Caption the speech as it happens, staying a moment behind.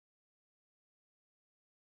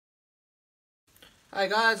Hey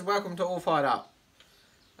guys, welcome to All Fired Up.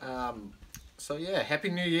 So yeah, Happy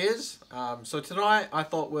New Year's. So tonight I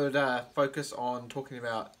thought we'd focus on talking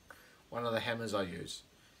about one of the hammers I use.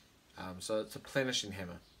 So it's a Planishing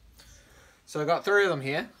hammer. So I've got three of them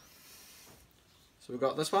here. So we've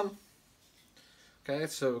got this one. Okay,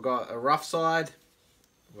 so we've got a rough side,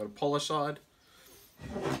 we've got a polished side.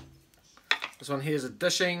 This one here is a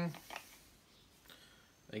dishing.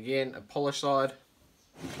 Again, a polished side.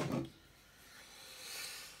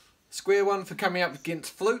 Square one for coming up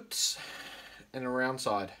against flutes, and a round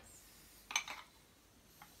side.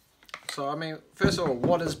 So I mean, first of all,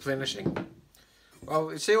 what is Planishing?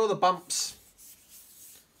 Well, you see all the bumps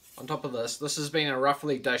on top of this. This has been a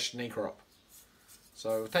roughly dished knee crop.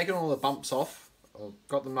 So we've taken all the bumps off, or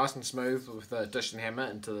got them nice and smooth with the dishing hammer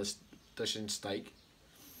into this dishing stake.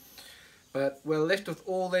 But we're left with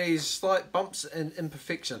all these slight bumps and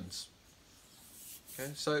imperfections.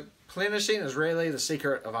 Okay, so Planishing is really the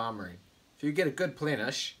secret of armouring. If you get a good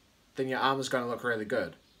plenish, then your armour's going to look really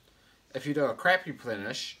good. If you do a crappy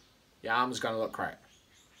plenish, your armour's going to look crap.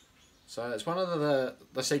 So it's one of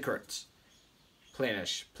the secrets.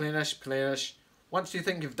 Plenish, plenish, plenish. Once you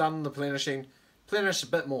think you've done the plenishing, plenish a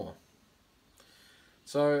bit more.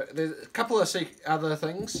 So there's a couple of other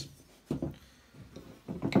things.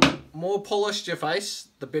 More polished your face,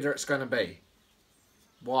 the better it's going to be.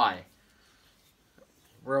 Why?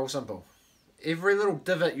 Real simple. Every little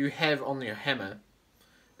divot you have on your hammer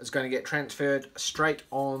is going to get transferred straight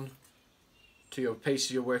on to your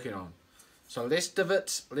piece you're working on. So less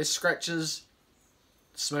divots, less scratches,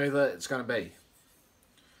 smoother it's going to be.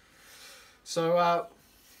 So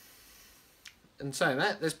in saying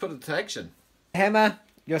that, let's put it to action. Hammer,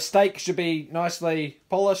 your stake should be nicely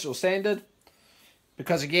polished or sanded,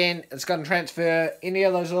 because again it's going to transfer any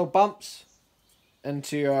of those little bumps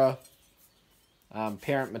into your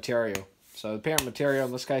parent material. So the parent material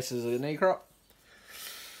in this case is a knee crop.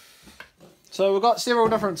 So we've got several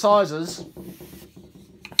different sizes.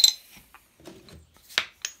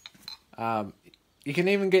 You can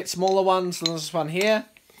even get smaller ones than this one here.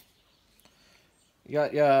 You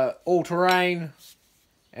got your all-terrain,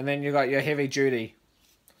 and then you got your heavy duty.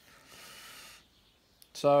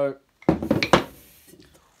 So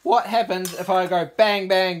what happens if I go bang,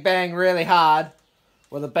 bang, bang really hard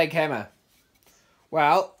with a big hammer?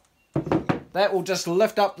 Well, that will just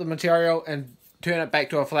lift up the material and turn it back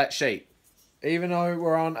to a flat sheet, even though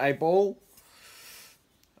we're on a ball,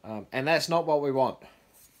 and that's not what we want.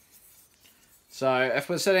 So if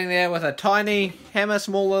we're sitting there with a tiny hammer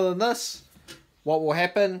smaller than this, what will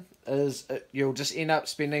happen is you'll just end up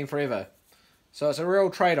spending forever. So it's a real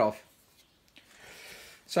trade-off.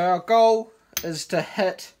 So our goal is to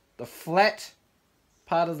hit the flat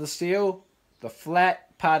part of the steel, the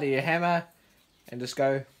flat part of your hammer, and just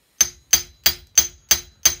go.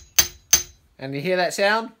 And you hear that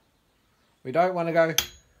sound? We don't want to go.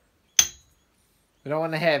 We don't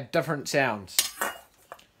want to have different sounds.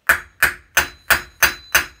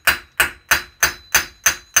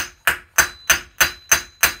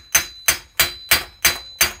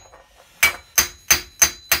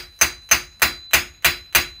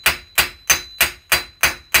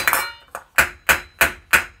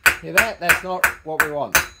 Hear that? That's not what we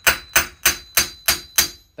want.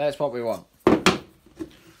 That's what we want.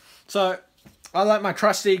 So I like my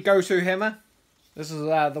trusty go-to hammer. This is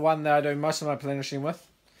the one that I do most of my plenishing with.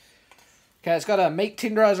 Okay, it's got a meat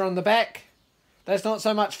tenderizer on the back. That's not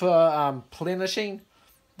so much for plenishing.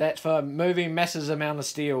 That's for moving massive amount of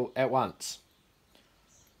steel at once.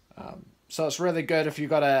 So it's really good if you've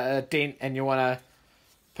got a dent and you want to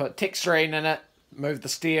put texturing in it, move the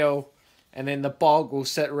steel, and then the bog will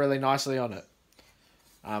sit really nicely on it.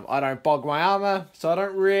 I don't bog my armour, so I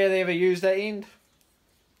don't really ever use that end.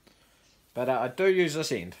 But I do use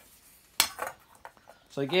this end.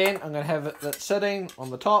 So again, I'm going to have it sitting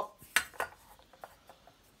on the top.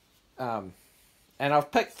 And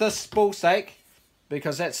I've picked this ball stake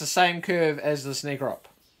because that's the same curve as this knee crop.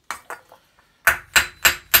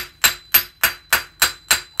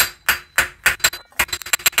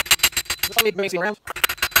 Around.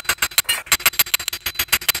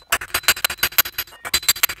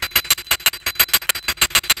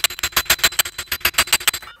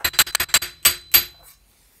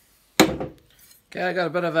 Okay, I got a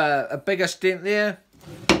bit of a bigger dent there,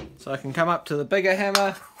 so I can come up to the bigger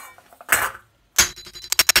hammer.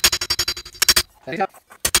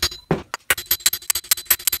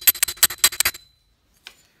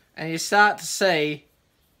 And you start to see,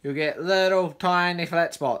 you'll get little tiny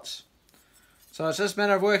flat spots. So it's just a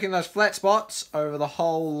matter of working those flat spots over the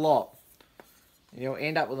whole lot. You'll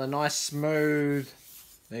end up with a nice smooth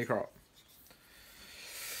knee crop.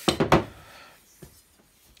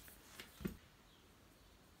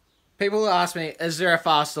 people ask me, is there a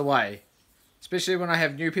faster way? Especially when I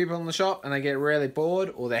have new people in the shop and they get really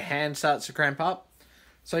bored or their hand starts to cramp up.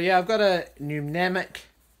 So yeah, I've got a pneumatic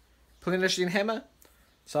Planishing hammer.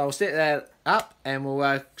 So I'll set that up and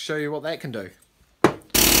we'll show you what that can do.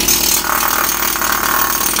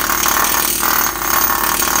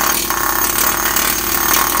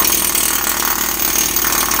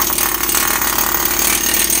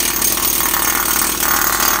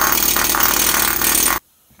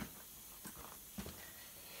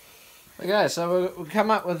 Okay, so we'll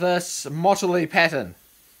come up with this motley pattern.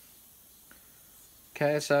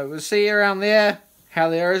 Okay, so we'll see around there how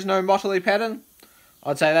there is no motley pattern.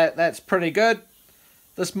 I'd say that's pretty good.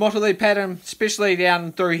 This motley pattern, especially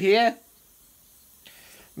down through here,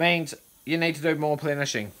 means you need to do more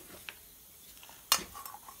plenishing.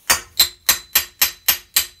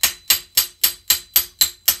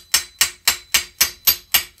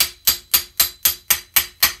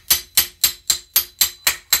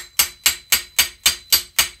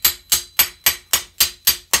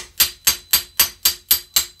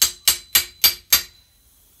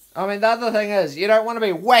 I mean, the other thing is, you don't want to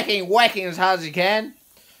be whacking as hard as you can,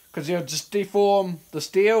 because you'll just deform the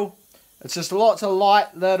steel. It's just lots of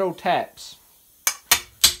light little taps.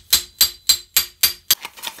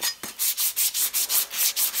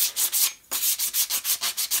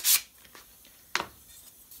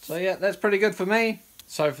 So yeah, that's pretty good for me.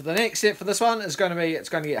 So for the next step for this one is going to be, it's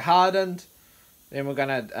going to get hardened. Then we're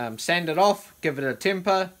going to sand it off, give it a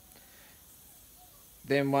temper.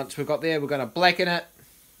 Then once we've got there, we're going to blacken it.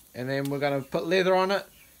 And then we're going to put leather on it,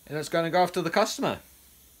 and it's going to go off to the customer.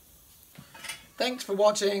 Thanks for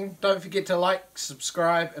watching. Don't forget to like,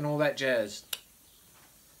 subscribe, and all that jazz.